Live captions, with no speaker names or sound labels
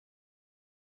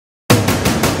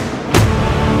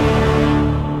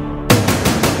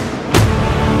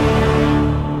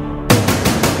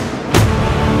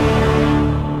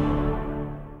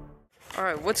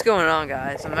Alright, what's going on,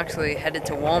 guys? I'm actually headed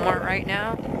to Walmart right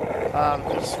now.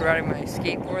 Just riding my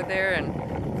skateboard there, and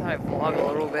I thought I'd vlog a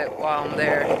little bit while I'm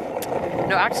there.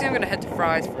 No, actually I'm going to head to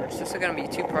Fry's first. This is going to be a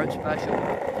two-part special.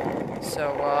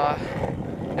 So,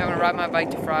 I'm going to ride my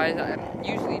bike to Fry's. I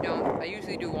usually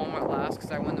do Walmart last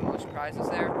because I win the most prizes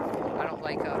there. I don't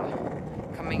like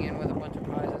coming in with a bunch of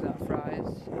prizes at Fry's.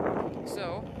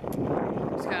 So,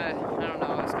 it's kind of, I don't know,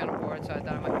 I was kind of bored, so I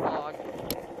thought I might vlog.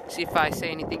 See if I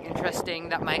say anything interesting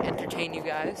that might entertain you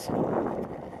guys. So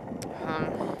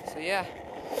yeah.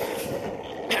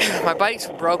 My bike's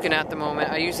broken at the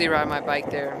moment. I usually ride my bike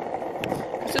there.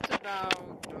 It's just about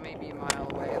maybe a mile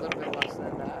away, a little bit less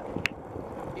than that.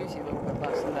 Usually a little bit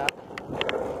less than that.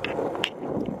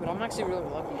 But I'm actually really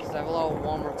lucky because I have a lot of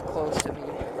Walmarts close to me.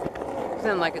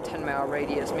 Within like a 10-mile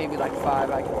radius, maybe like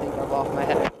 5 I can think of off my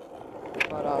head.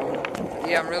 But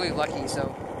yeah, I'm really lucky,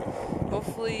 so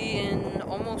hopefully in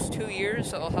almost 2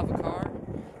 years I'll have a car.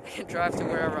 I can drive to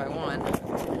wherever I want.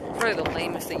 Probably the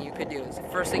lamest thing you could do is the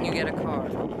first thing you get a car,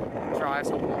 drive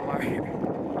to Walmart.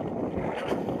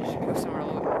 Should go somewhere a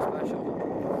little more special.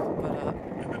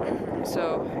 But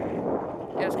so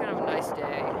yeah, it's kind of a nice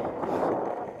day.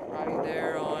 Riding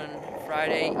there on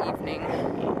Friday evening.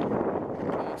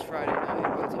 It's almost Friday night.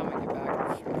 By the time I get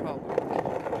back, it's probably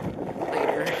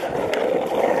later.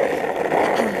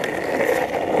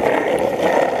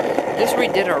 Just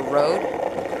redid our road.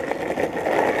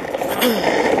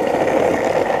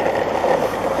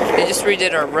 They just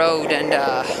redid our road, and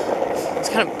it's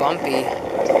kind of bumpy.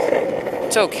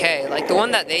 It's okay. Like the one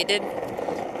that they did,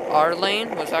 our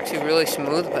lane was actually really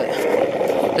smooth, but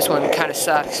this one kind of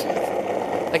sucks.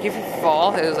 Like if you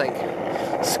fall, it was like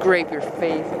scrape your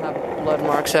face and have blood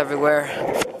marks everywhere.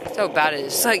 That's how bad it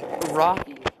is. It's like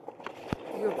rocky.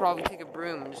 You could probably take a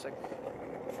broom and just like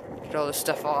get all this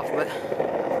stuff off, but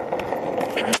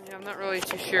yeah, I'm not really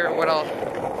too sure what I'll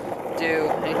do,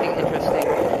 anything interesting.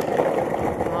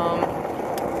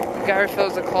 The guy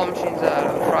refills the claw machines out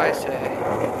of Fry's today,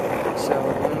 so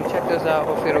when we check those out,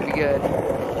 hopefully it'll be good.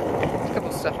 There's a couple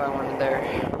of stuff I wanted there.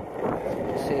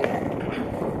 Let's see.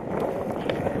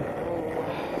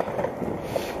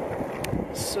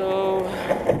 So,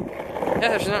 yeah,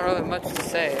 there's not really much to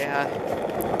say.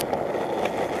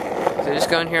 So just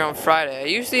going here on Friday. I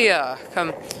usually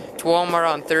come to Walmart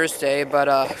on Thursday, but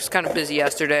it was kind of busy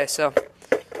yesterday, so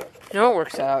you know, it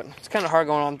works out. It's kind of hard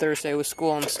going on Thursday with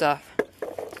school and stuff.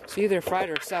 So either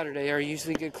Friday or Saturday are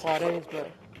usually good claw days, but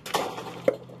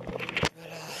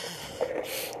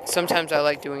sometimes I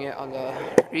like doing it on the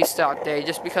restock day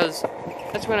just because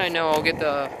that's when I know I'll get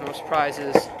the most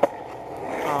prizes.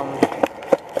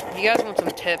 If you guys want some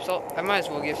tips, I might as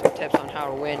well give some tips on how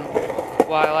to win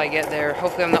while I get there.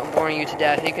 Hopefully I'm not boring you to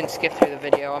death. You can skip through the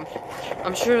video.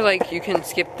 I'm sure like you can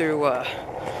skip through,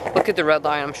 look at the red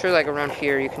line. I'm sure like around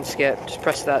here you can skip. Just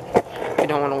press that if you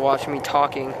don't want to watch me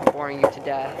talking, boring you to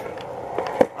death.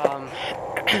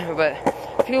 But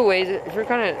a few ways, if you're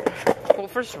kind of, well,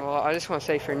 first of all, I just want to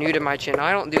say if you're new to my channel,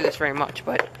 I don't do this very much,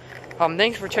 but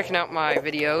thanks for checking out my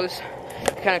videos.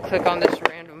 Kind of click on this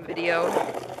random video.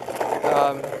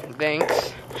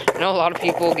 Thanks. I know a lot of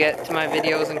people get to my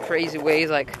videos in crazy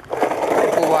ways, like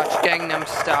people watch Gangnam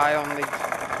Style and they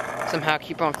somehow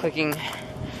keep on clicking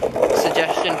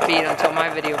suggestion feed until my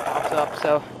video pops up,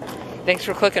 so thanks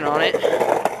for clicking on it.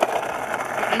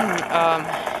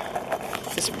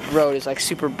 This road is like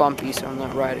super bumpy, so I'm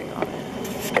not riding on it.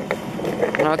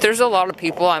 You know, if there's a lot of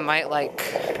people, I might like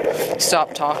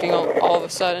stop talking all of a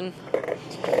sudden.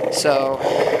 So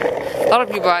a lot of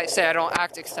people might say I don't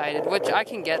act excited, which I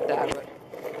can get that, but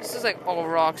this is like all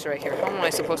rocks right here. How am I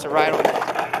supposed to ride on it?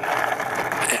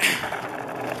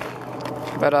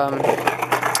 But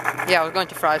yeah, I was going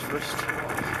to Fry's first.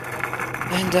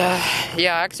 And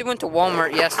yeah, I actually went to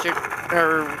Walmart yesterday,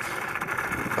 or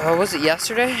was it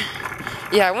yesterday?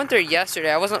 Yeah, I went there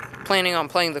yesterday. I wasn't planning on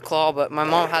playing the claw, but my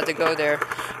mom had to go there.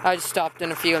 I just stopped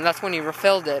in a few, and that's when he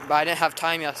refilled it, but I didn't have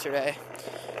time yesterday.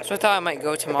 So I thought I might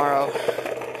go tomorrow.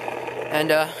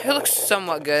 And it looks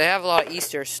somewhat good. They have a lot of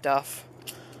Easter stuff.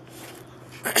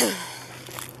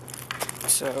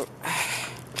 So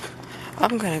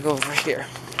I'm gonna go over here.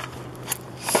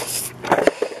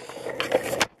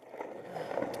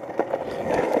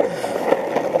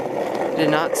 Did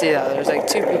not see that. There's like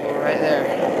 2 people right there.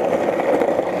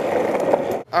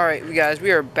 Alright, you guys,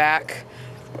 we are back.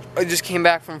 I just came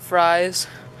back from Fry's.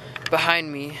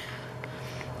 Behind me.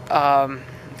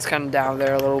 It's kind of down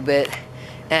there a little bit.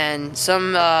 And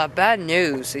some bad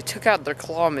news. They took out their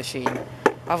claw machine.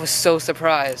 I was so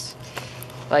surprised.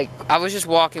 Like, I was just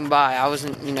walking by. I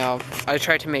wasn't, you know, I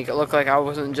tried to make it look like I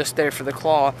wasn't just there for the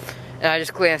claw. And I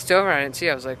just glanced over and I didn't see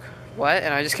it. I was like, what?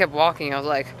 And I just kept walking. I was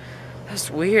like, that's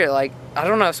weird. Like, I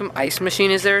don't know if some ice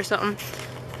machine is there or something.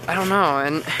 I don't know.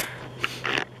 And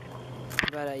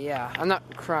but yeah, I'm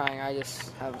not crying. I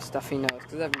just have a stuffy nose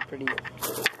because that'd be pretty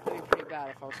bad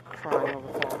if I was crying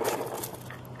over fall machine.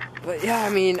 But yeah, I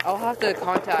mean, I'll have to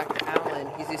contact Alan.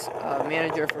 He's the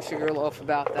manager for Sugarloaf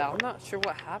about that. I'm not sure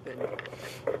what happened.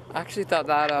 I actually thought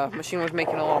that machine was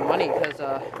making a lot of money because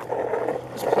it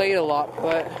was played a lot,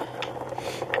 but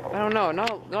I don't know.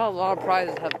 Not a lot of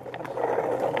prizes have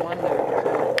won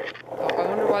there. So I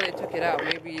wonder why they took it out.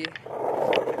 Maybe it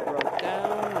broke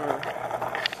down,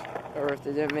 or if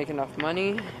they didn't make enough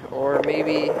money, or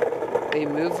maybe they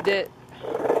moved it.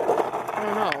 I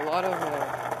don't know. A lot of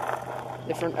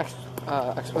different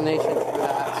explanations for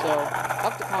that. So I'll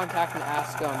have to contact and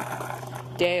ask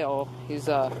Dale. He's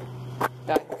guy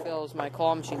who fills my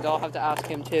claw machines. I'll have to ask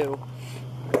him too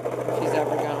if he's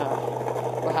ever gonna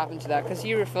what happened to that, because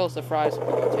he refills the fries too.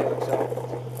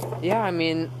 So yeah, I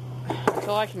mean,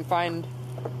 until I can find,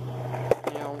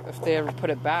 you know, if they ever put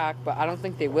it back, but I don't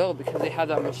think they will because they had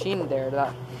that machine there.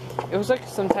 That it was like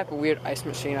some type of weird ice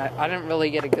machine. I didn't really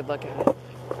get a good look at it.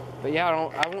 But yeah,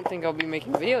 I won't think I'll be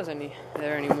making videos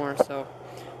there anymore, so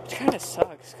which kind of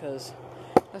sucks, because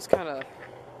that's kind of,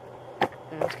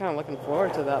 you know, I was kind of looking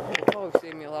forward to that. It'll probably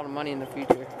save me a lot of money in the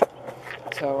future.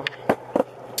 So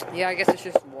yeah, I guess it's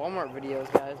just Walmart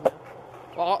videos, guys. Now,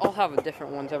 well, I'll have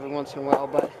different ones every once in a while,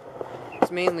 but it's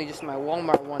mainly just my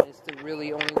Walmart one is the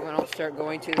really only one I'll start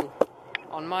going to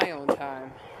on my own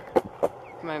time.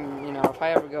 You know, if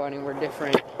I ever go anywhere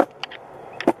different,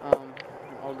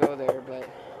 I'll go there, but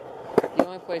the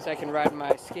only place I can ride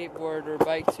my skateboard or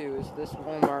bike to is this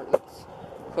Walmart that's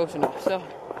close enough. So,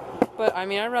 but I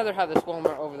mean, I'd rather have this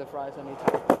Walmart over the fries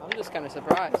anytime. I'm just kind of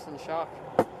surprised and shocked.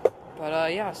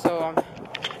 But yeah, so I'm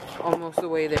almost the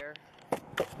way there.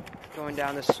 Going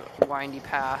down this windy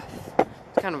path.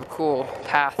 It's kind of a cool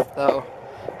path, though.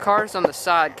 Cars on the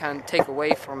side kind of take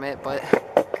away from it, but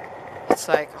it's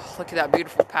like, oh, look at that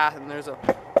beautiful path, and there's a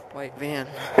white van.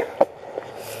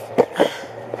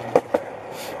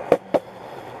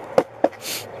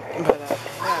 But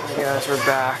yeah, guys, we're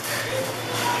back.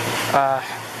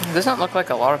 It doesn't look like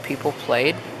a lot of people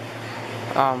played.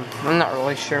 I'm not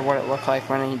really sure what it looked like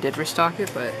when he did restock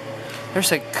it, but there's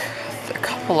like a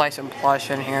couple license plush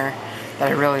in here that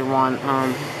I really want.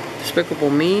 Despicable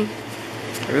Me,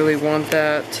 I really want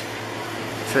that.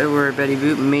 If it were a Betty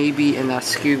Boop, maybe, and that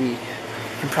Scooby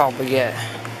I can probably get.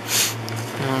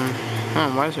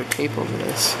 Why is there tape over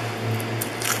this?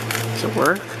 Does it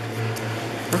work?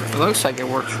 It looks like it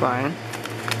works fine.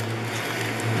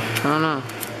 I don't know.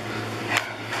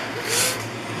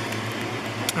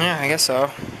 Yeah, I guess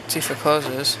so. Let's see if it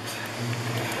closes.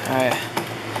 Alright.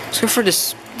 Let's go for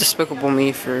this Despicable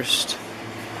Me first.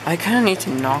 I kind of need to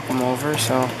knock them over,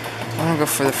 so I'm going to go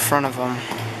for the front of them.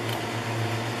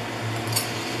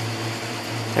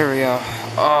 There we go.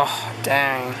 Oh,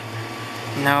 dang.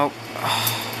 Nope.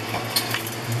 Oh.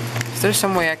 Is there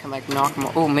some way I can like knock them?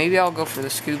 Oh, maybe I'll go for the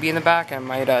Scooby in the back. I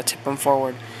might tip them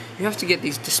forward. You have to get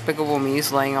these Despicable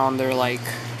Me's laying on their like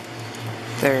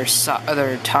their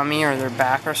tummy or their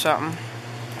back or something.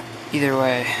 Either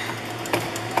way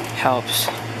helps.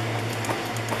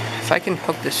 If I can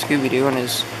hook the Scooby-Doo in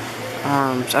his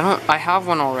arms, I have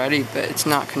one already, but it's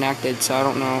not connected, so I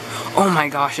don't know. Oh my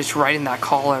gosh, it's right in that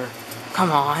collar.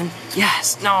 Come on.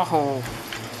 Yes. No.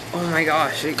 Oh my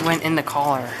gosh, it went in the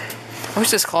collar. I wish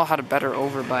this claw had a better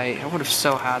overbite. I would have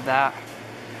so had that.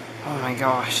 Oh my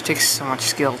gosh, it takes so much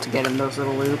skill to get in those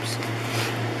little loops.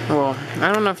 Well,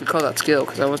 I don't know if you call that skill,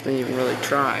 because I wasn't even really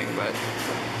trying, but...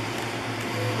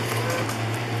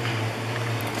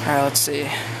 Alright, let's see.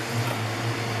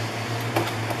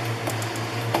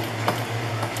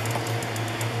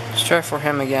 Let's try for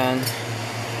him again.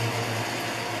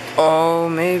 Oh,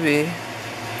 maybe.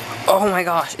 Oh my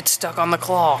gosh, it's stuck on the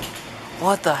claw.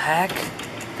 What the heck?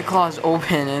 The claw is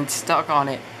open and it's stuck on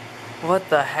it. What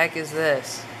the heck is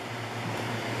this?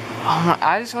 Oh my,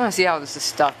 I just want to see how this is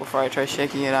stuck before I try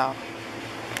shaking it out.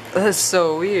 That's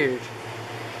so weird.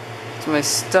 It's my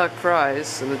stuck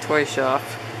prize in the toy shop.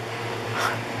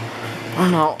 I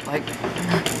don't know, like,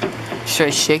 should I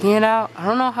shaking it out? I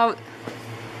don't know how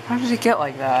did it get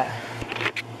like that?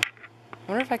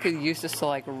 I wonder if I could use this to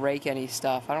like rake any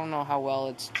stuff. I don't know how well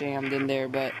it's jammed in there,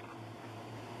 but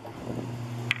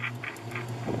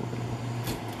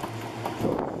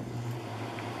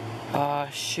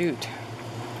shoot.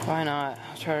 Why not?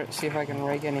 I'll try to see if I can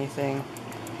rake anything.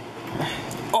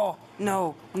 Oh,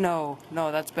 no,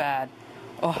 that's bad.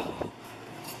 Oh,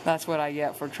 that's what I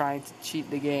get for trying to cheat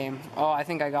the game. Oh, I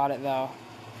think I got it though.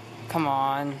 Come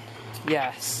on.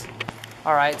 Yes.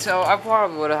 Alright, so I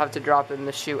probably would have to drop in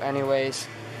the chute anyways.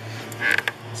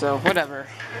 So, whatever.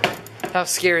 That was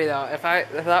scary though. If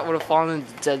that would have fallen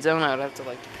into the dead zone, I would have to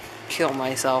like kill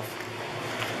myself.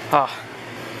 Oh.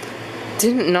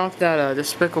 Didn't knock that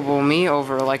Despicable Me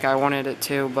over like I wanted it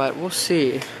to, but we'll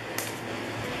see.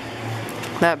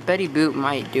 That Betty Boop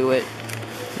might do it.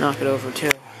 Knock it over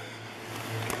too.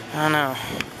 I don't know.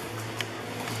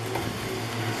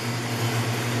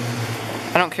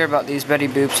 I don't care about these Betty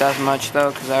Boops as much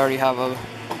though, because I already have a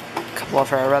couple of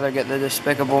her. I'd rather get the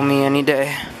Despicable Me any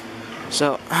day.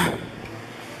 So,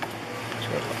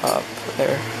 up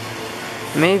there.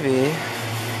 Maybe.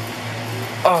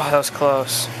 Oh, that was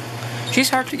close. She's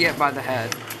hard to get by the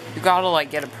head. You gotta like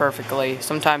get it perfectly.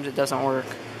 Sometimes it doesn't work.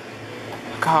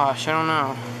 Gosh, I don't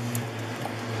know.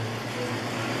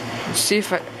 Let's see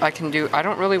if I can do. I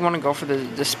don't really want to go for the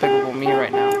Despicable Me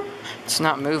right now. It's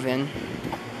not moving.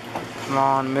 Come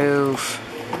on, move.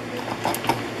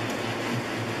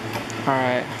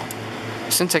 Alright.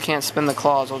 Since I can't spin the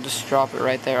claws, I'll just drop it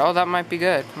right there. Oh, that might be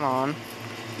good. Come on.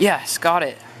 Yes, got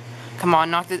it. Come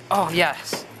on, knock it. Oh,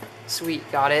 yes.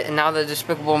 Sweet, got it. And now the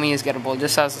Despicable Me is gettable,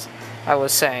 just as I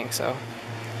was saying, so.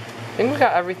 I think we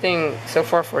got everything so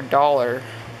far for $1.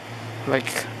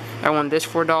 Like, I won this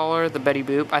for $1, the Betty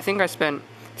Boop. I think I spent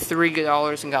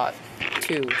 $3 and got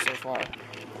 2 so far.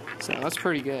 So that's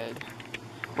pretty good.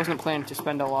 Wasn't planning to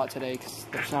spend a lot today because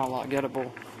there's not a lot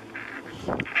gettable.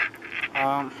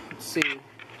 Let's see.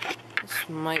 This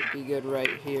might be good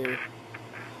right here.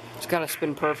 Just gotta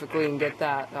spin perfectly and get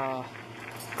that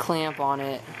clamp on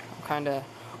it. I'm kinda.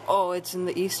 Oh, it's in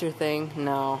the Easter thing.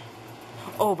 No.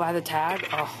 Oh, by the tag?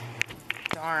 Oh,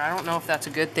 darn. I don't know if that's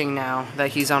a good thing now that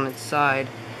he's on its side.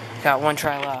 Got one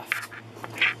try left.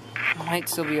 I might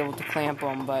still be able to clamp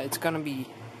him, but it's gonna be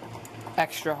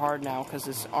extra hard now because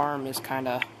his arm is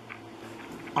kinda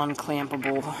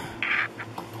unclampable.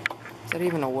 Is that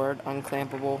even a word?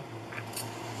 Unclampable?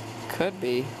 Could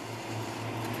be.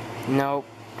 Nope.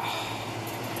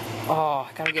 Oh,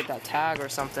 I gotta get that tag or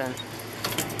something.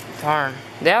 Darn.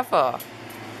 They have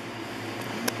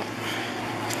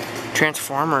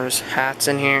Transformers hats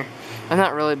in here. I'm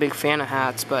not really a big fan of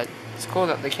hats, but it's cool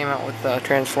that they came out with the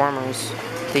Transformers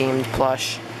themed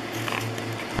plush.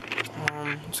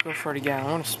 Let's go for it again.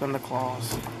 I want to spin the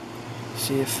claws.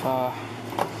 See if it's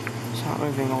not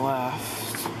moving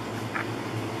left.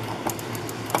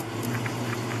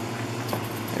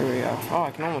 There we go. Oh,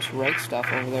 I can almost rake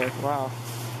stuff over there. Wow.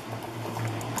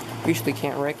 Usually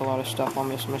can't rake a lot of stuff on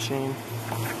this machine.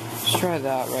 Let's try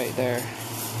that right there.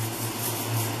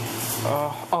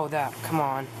 Oh, that. Come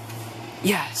on.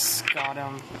 Yes, got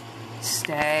him.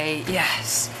 Stay.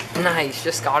 Yes. Nice.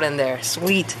 Just got in there.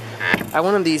 Sweet. I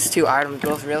wanted these two items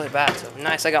both really bad. So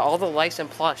nice. I got all the lice and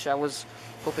plush I was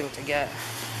hoping to get.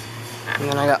 And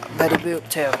then I got Betty Boop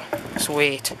too.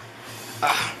 Sweet.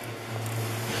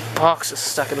 Box is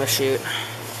stuck in the chute.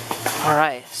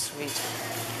 Alright. Sweet.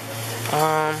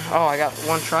 Oh, I got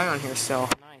one try on here still.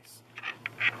 Nice.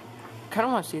 Kind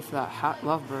of want to see if that hat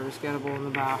lovebird is gettable in the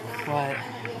back, but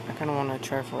I kind of want to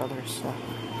try for other stuff.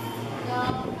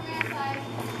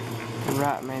 The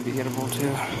rat may be gettable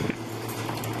too.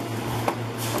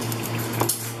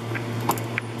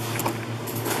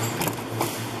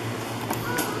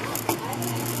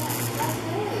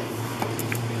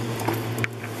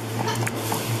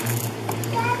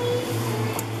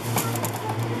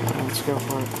 Let's go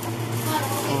for it.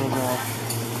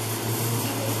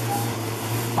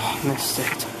 Oh, missed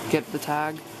it. Get the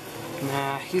tag?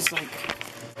 Nah, he's like...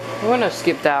 I want to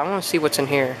skip that. I want to see what's in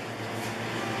here.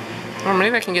 Or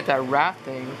maybe I can get that rat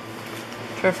thing.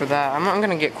 Try for that. I'm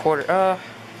gonna get quarter.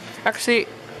 Actually,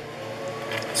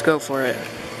 let's go for it.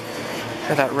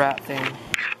 For that rat thing.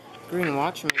 Green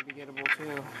watch may be gettable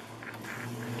too.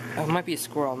 Oh, it might be a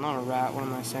squirrel, not a rat. What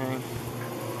am I saying?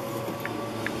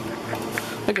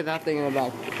 Look at that thing in the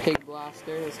back. Pig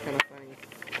blaster. That's kind of funny.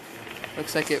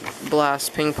 Looks like it blasts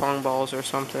ping pong balls or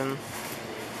something.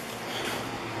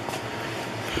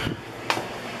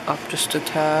 Up just a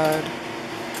tad.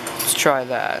 Let's try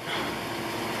that.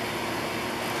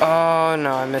 Oh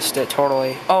no, I missed it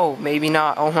totally. Oh, maybe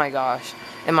not. Oh my gosh.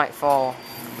 It might fall.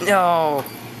 No.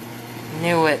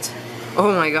 Knew it.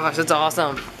 Oh my gosh, it's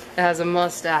awesome. It has a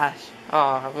mustache. Oh,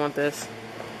 I want this.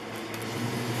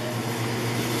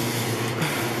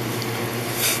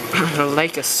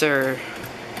 Like a sir.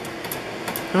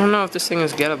 I don't know if this thing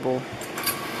is gettable.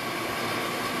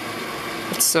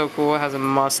 It's so cool. It has a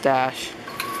mustache.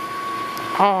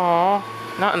 Aww.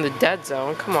 Not in the dead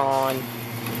zone. Come on.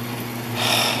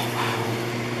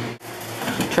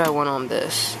 Try one on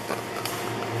this.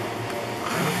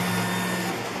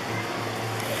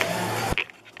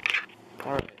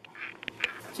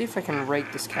 See if I can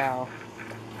rake this cow.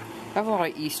 I have a lot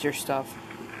of Easter stuff.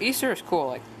 Easter is cool,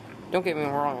 like, don't get me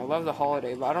wrong, I love the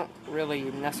holiday, but I don't really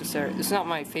necessarily, it's not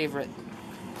my favorite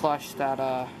plush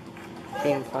that,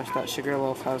 theme plush that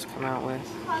Sugarloaf has come out with.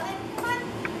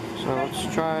 So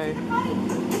let's try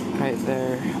right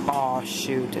there. Oh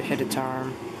shoot, it hit its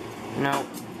arm. No.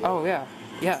 Oh yeah.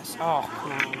 Yes. Oh,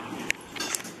 come on.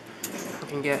 I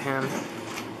can get him.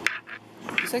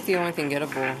 It's like the only thing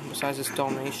gettable besides this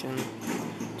Dalmatian.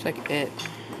 It's like it.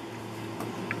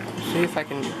 See if I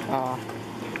can,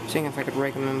 seeing if I could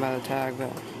rake him in by the tag,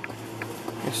 but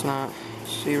it's not.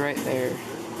 See right there.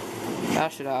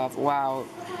 That should have, wow.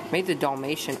 Made the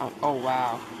Dalmatian, oh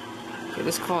wow. Okay,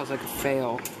 this call is like a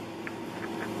fail.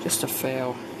 Just a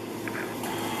fail.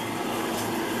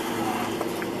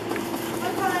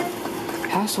 It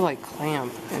has to like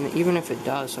clamp, and even if it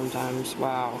does sometimes,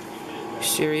 wow. You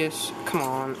serious? Come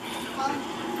on.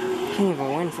 I can't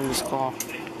even win from this claw.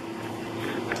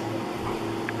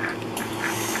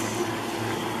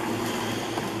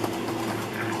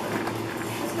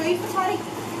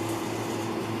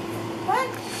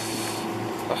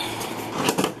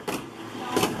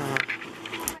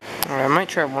 Alright, I might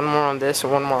try one more on this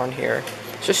and one more on here.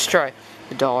 Let's just try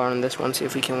 $1 on this one, see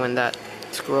if we can win that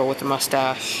squirrel with the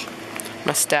mustache.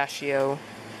 Mustachio.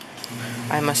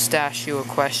 I mustache you a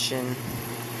question.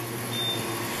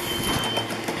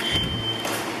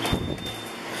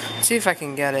 Let's see if I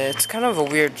can get it. It's kind of a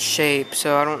weird shape,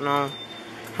 so I don't know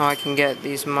how I can get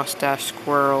these mustache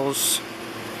squirrels.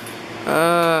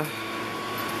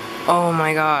 Oh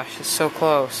my gosh, it's so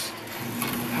close.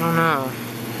 I don't know.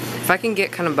 If I can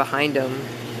get kind of behind them,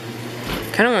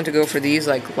 I kind of want to go for these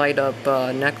like light up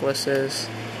necklaces.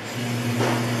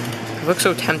 It looks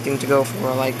so tempting to go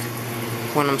for like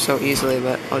win them so easily,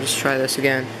 but I'll just try this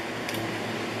again.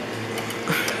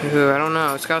 Ooh, I don't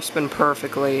know. It's got to spin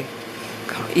perfectly.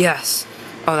 Yes.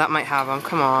 Oh, that might have them.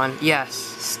 Come on. Yes.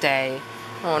 Stay.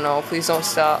 Oh no, please don't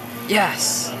stop.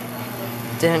 Yes.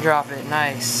 Didn't drop it.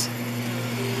 Nice.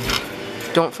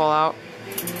 Don't fall out.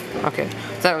 Okay.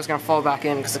 I thought it was going to fall back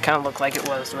in because it kind of looked like it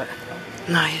was, but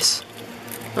nice.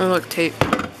 Oh, look, tape.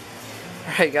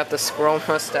 Alright, got the squirrel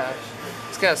mustache.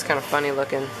 This guy's kind of funny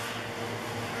looking.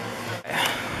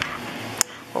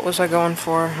 What was I going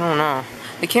for? I don't know.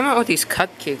 They came out with these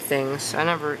cupcake things.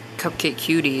 Cupcake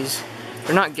cuties.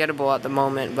 They're not gettable at the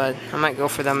moment, but I might go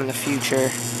for them in the future.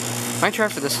 Might try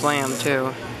for the slam,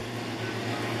 too.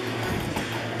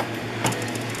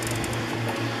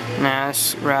 Nah,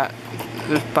 this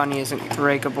bunny isn't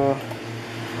rakeable.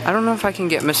 I don't know if I can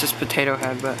get Mrs. Potato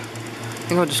Head, but I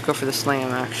think I'll just go for the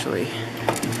slam, actually.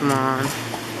 Come on.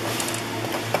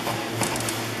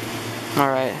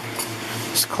 Alright.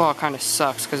 This claw kind of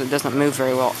sucks because it doesn't move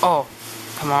very well. Oh,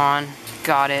 come on.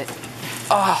 Got it.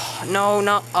 Oh, no,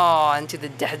 not. Oh, into the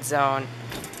dead zone.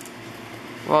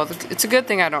 Well, it's a good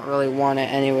thing I don't really want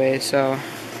it anyway, so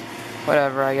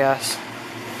whatever, I guess.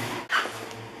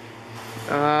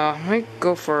 I might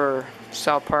go for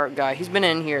South Park guy. He's been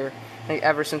in here like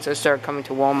ever since I started coming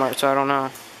to Walmart, so I don't know.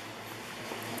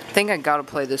 I think I gotta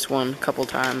play this one a couple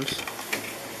times.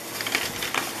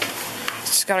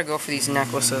 Just gotta go for these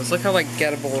necklaces. Look how like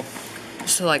gettable.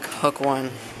 Just to like hook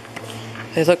one.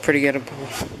 They look pretty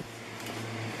gettable.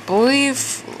 I believe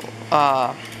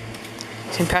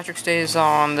St. Patrick's Day is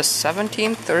on the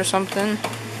 17th or something.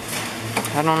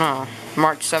 I don't know.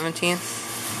 March 17th.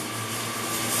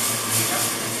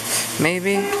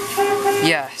 Maybe?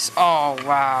 Yes. Oh,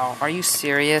 wow. Are you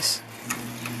serious?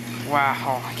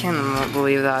 Wow. I can't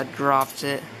believe that I dropped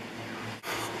it.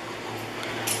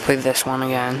 Play this one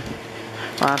again.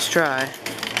 Last try.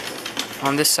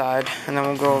 On this side, and then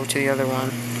we'll go over to the other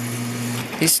one.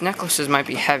 These necklaces might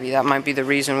be heavy. That might be the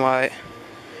reason why I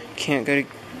can't get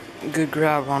a good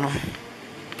grab on them.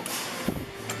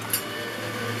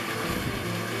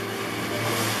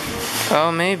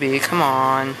 Oh, maybe. Come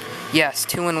on. Yes,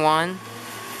 2 in 1.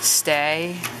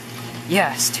 Stay.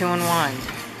 Yes, 2 in 1.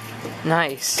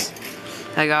 Nice.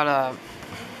 I got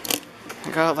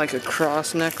like a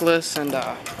cross necklace and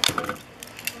a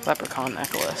leprechaun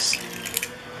necklace.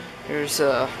 Here's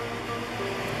a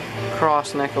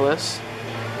cross necklace.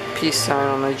 Peace sign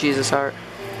on the Jesus heart.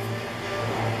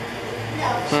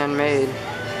 Handmade.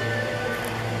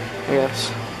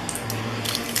 Yes.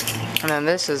 And then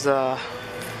this is a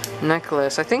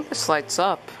necklace. I think this lights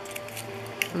up.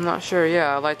 I'm not sure.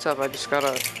 Yeah, it lights up. I just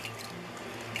gotta.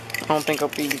 I don't think I'll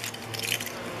be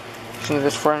using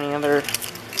this for any other.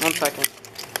 1 second.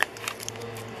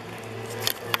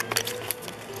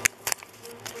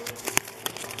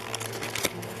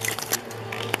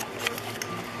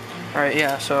 Alright,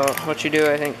 yeah, so what you do,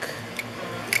 I think.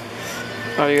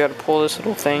 Oh, you gotta pull this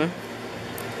little thing.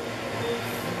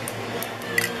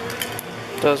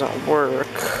 Doesn't work.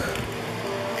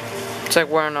 It's like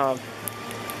wearing a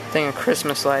thing of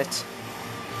Christmas lights.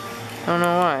 I don't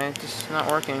know why, it's just not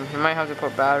working. You might have to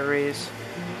put batteries.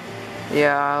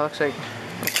 Yeah, it looks like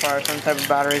it requires some type of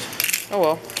batteries. Oh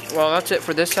well. Well, that's it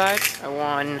for this side. I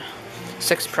won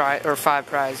 5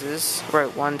 prizes.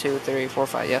 Right, 1, 2, 3, 4,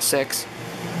 5. Yeah, 6. So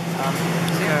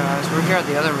yeah, we're here at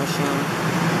the other machine.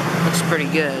 Looks pretty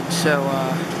good. So,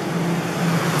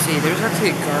 let's see, there's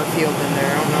actually a Garfield in there.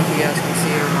 I don't know if you guys can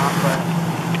see it or not, but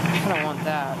I kind of want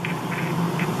that.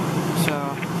 So,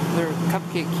 they're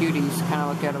cupcake cuties, kind of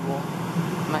look edible.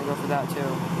 Might go for that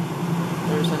too.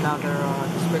 There's another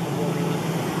Despicable Me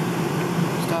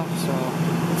stuff, so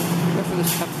go for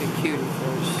this cupcake cutie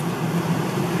first.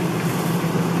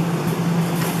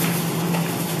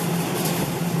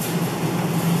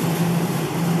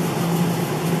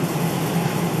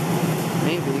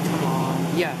 Maybe, come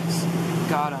on. Yes,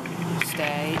 got him.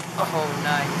 Stay. Oh,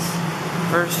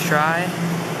 nice. First try.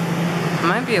 I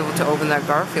might be able to open that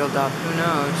Garfield up, who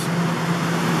knows.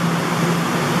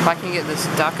 If I can get this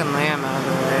duck and lamb out of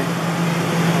the way.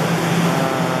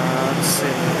 Let's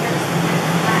see.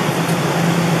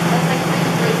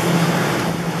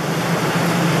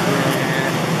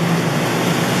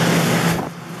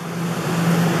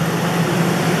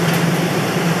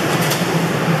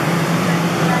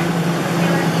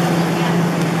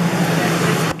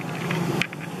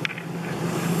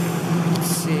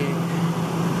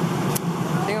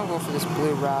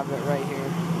 Rabbit right here,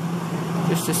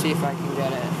 just to see if I can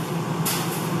get it.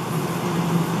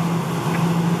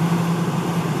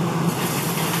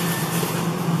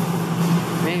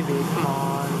 Maybe, come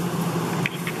on.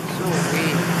 So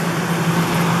weak.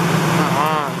 Come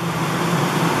on.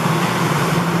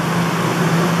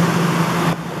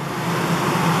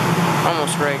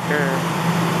 Almost right here.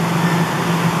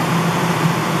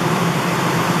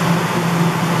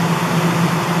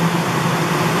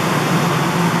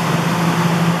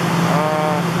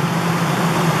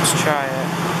 Try it.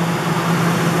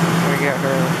 We get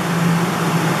her.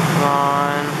 Come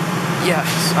on. Yes.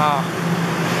 Oh.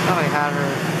 Thought I had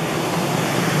her.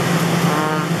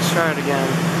 Let's try it again.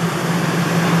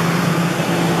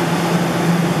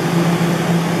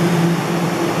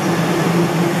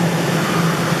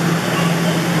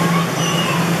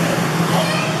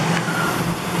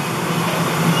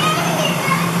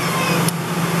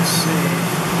 Let's see.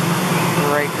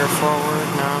 Rake her forward.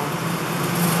 No.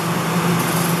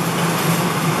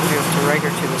 To rake her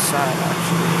to the side,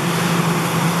 actually.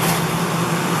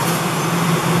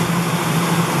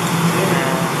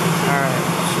 Yeah. Alright,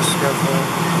 let's just go for it.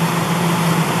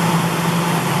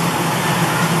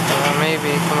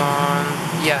 Maybe, come on.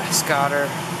 Yes, got her.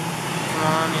 Come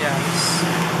on, yes.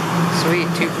 Sweet,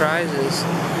 2 prizes.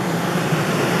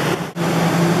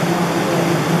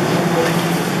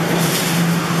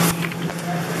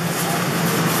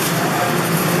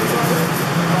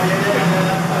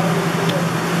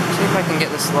 If I can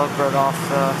get this lovebird off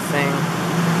the thing.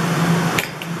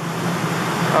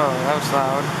 Oh, that was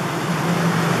loud.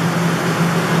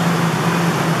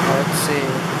 Let's see.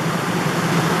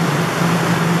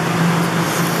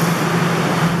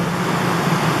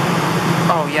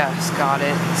 Oh, yes, got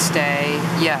it. Stay.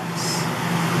 Yes.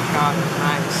 Got it.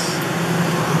 Nice.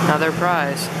 Another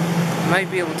prize. Might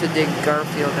be able to dig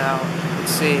Garfield out.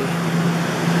 Let's see.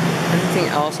 Anything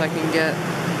else I can get?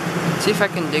 See if I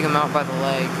can dig him out by the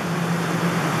leg.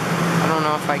 I don't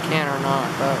know if I can or not,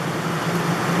 but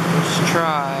let's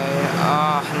try.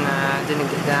 Oh, nah, I didn't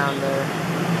get down there.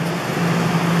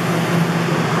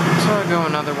 So I'll go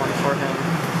another one for him.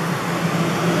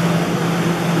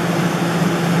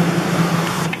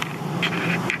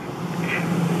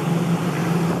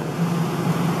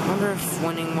 I wonder if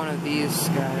winning one of these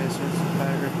guys is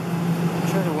better. I'll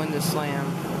try to win this slam.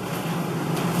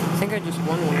 I think I just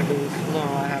won one of these. No,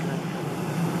 I haven't.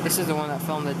 This is the one that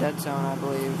fell in the dead zone, I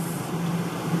believe.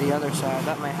 The other side.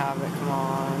 That might have it. Come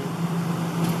on.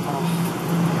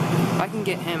 Oh. If I can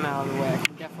get him out of the way, I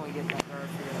can definitely get that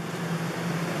Garfield.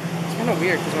 It's kind of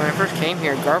weird, because when I first came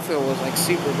here, Garfield was like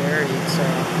super buried, so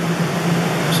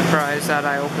I'm surprised that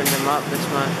I opened him up this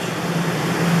much.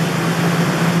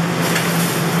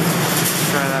 Let's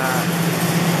try that.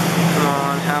 Come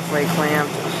on, halfway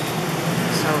clamped.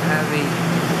 So heavy.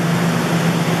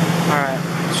 Alright,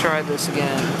 let's try this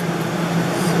again.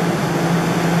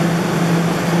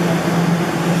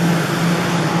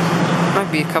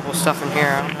 Might be a couple stuff in here,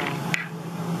 I don't know.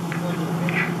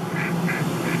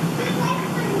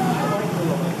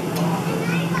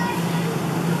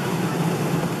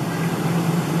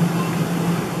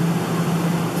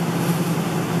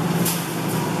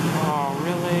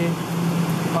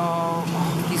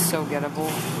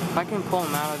 If I can pull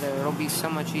him out of there, it'll be so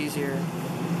much easier.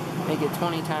 Make it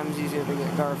 20 times easier to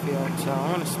get Garfield. So I'm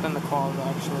going to spin the claws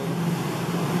actually.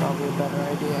 Probably a better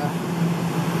idea.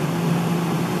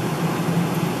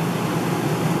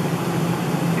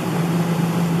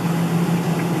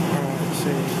 Alright, let's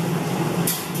see.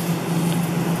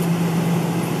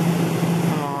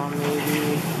 Come on,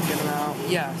 maybe. Get him out.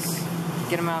 Yes.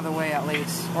 Get him out of the way at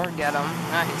least. Or get him.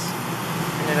 Nice.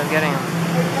 Ended up getting him.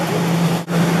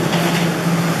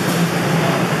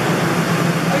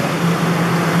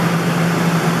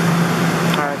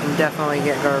 Alright, I can definitely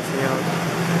get Garfield.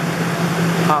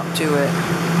 Hop to it.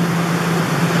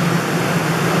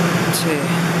 Let's see.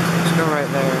 Let's go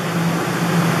right there.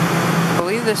 I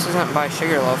believe this isn't by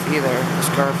Sugarloaf either, this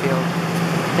Garfield.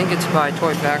 I think it's by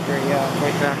Toy Factory, yeah,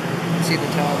 Toy Factory. You can see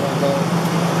the tag logo.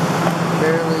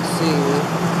 Barely see.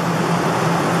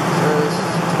 So this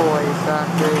is Toy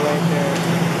Factory right there.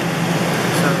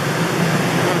 So,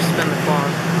 I'm gonna spin the claw.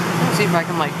 Let's see if I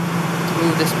can like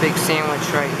move this big sandwich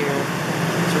right here.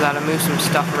 So that I move some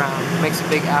stuff around. Makes a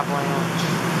big avalanche.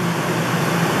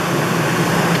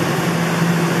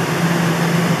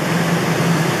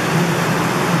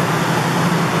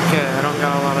 Okay, I don't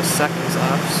got a lot of seconds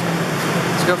left. So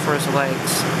let's go for his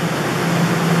legs.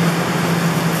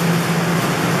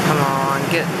 Come on,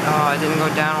 get. Oh, I didn't go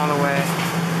down all the way.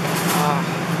 Oh,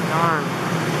 darn.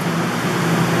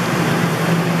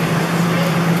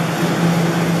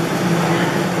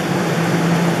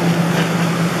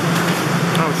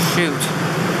 Oh, shoot.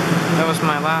 That was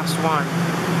my last one.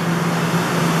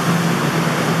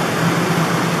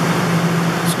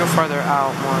 Let's go farther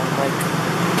out more, like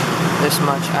this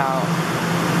much out.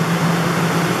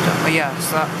 Oh, yes,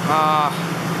 that,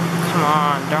 come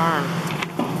on, darn.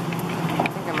 I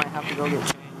think I might have to go get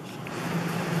changed.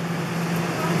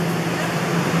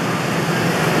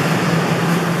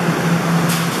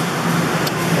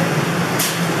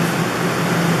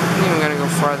 I think I'm gonna go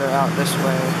farther out this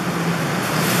way.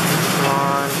 Come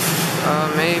on.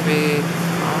 Maybe.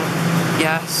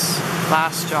 Yes.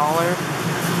 Last Joller.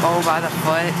 Oh, by the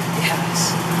foot.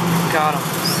 Yes. Got him.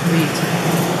 Sweet.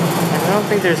 And I don't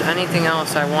think there's anything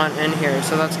else I want in here,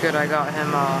 so that's good. I got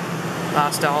him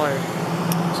last dollar.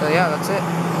 So yeah, that's it.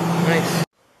 Nice.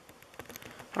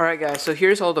 Alright guys, so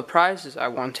here's all the prizes I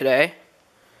won today.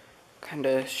 Kind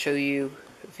of show you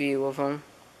a view of them.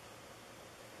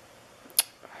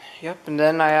 Yep, and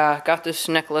then I got this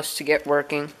necklace to get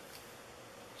working.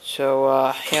 So,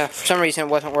 yeah, for some reason it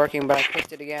wasn't working, but I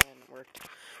clicked it again and it worked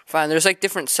fine. There's like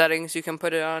different settings you can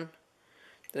put it on.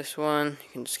 This one, you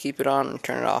can just keep it on and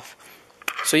turn it off.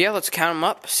 So yeah, let's count them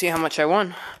up, see how much I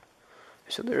won.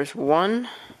 So there's 1,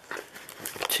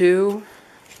 2,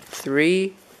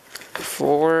 3,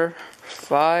 4,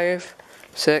 5,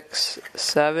 6,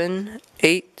 7,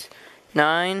 8,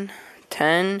 9,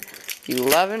 10,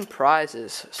 11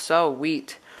 prizes. So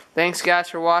sweet. Thanks guys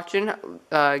for watching.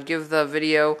 Give the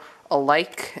video a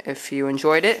like if you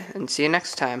enjoyed it, and see you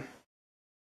next time.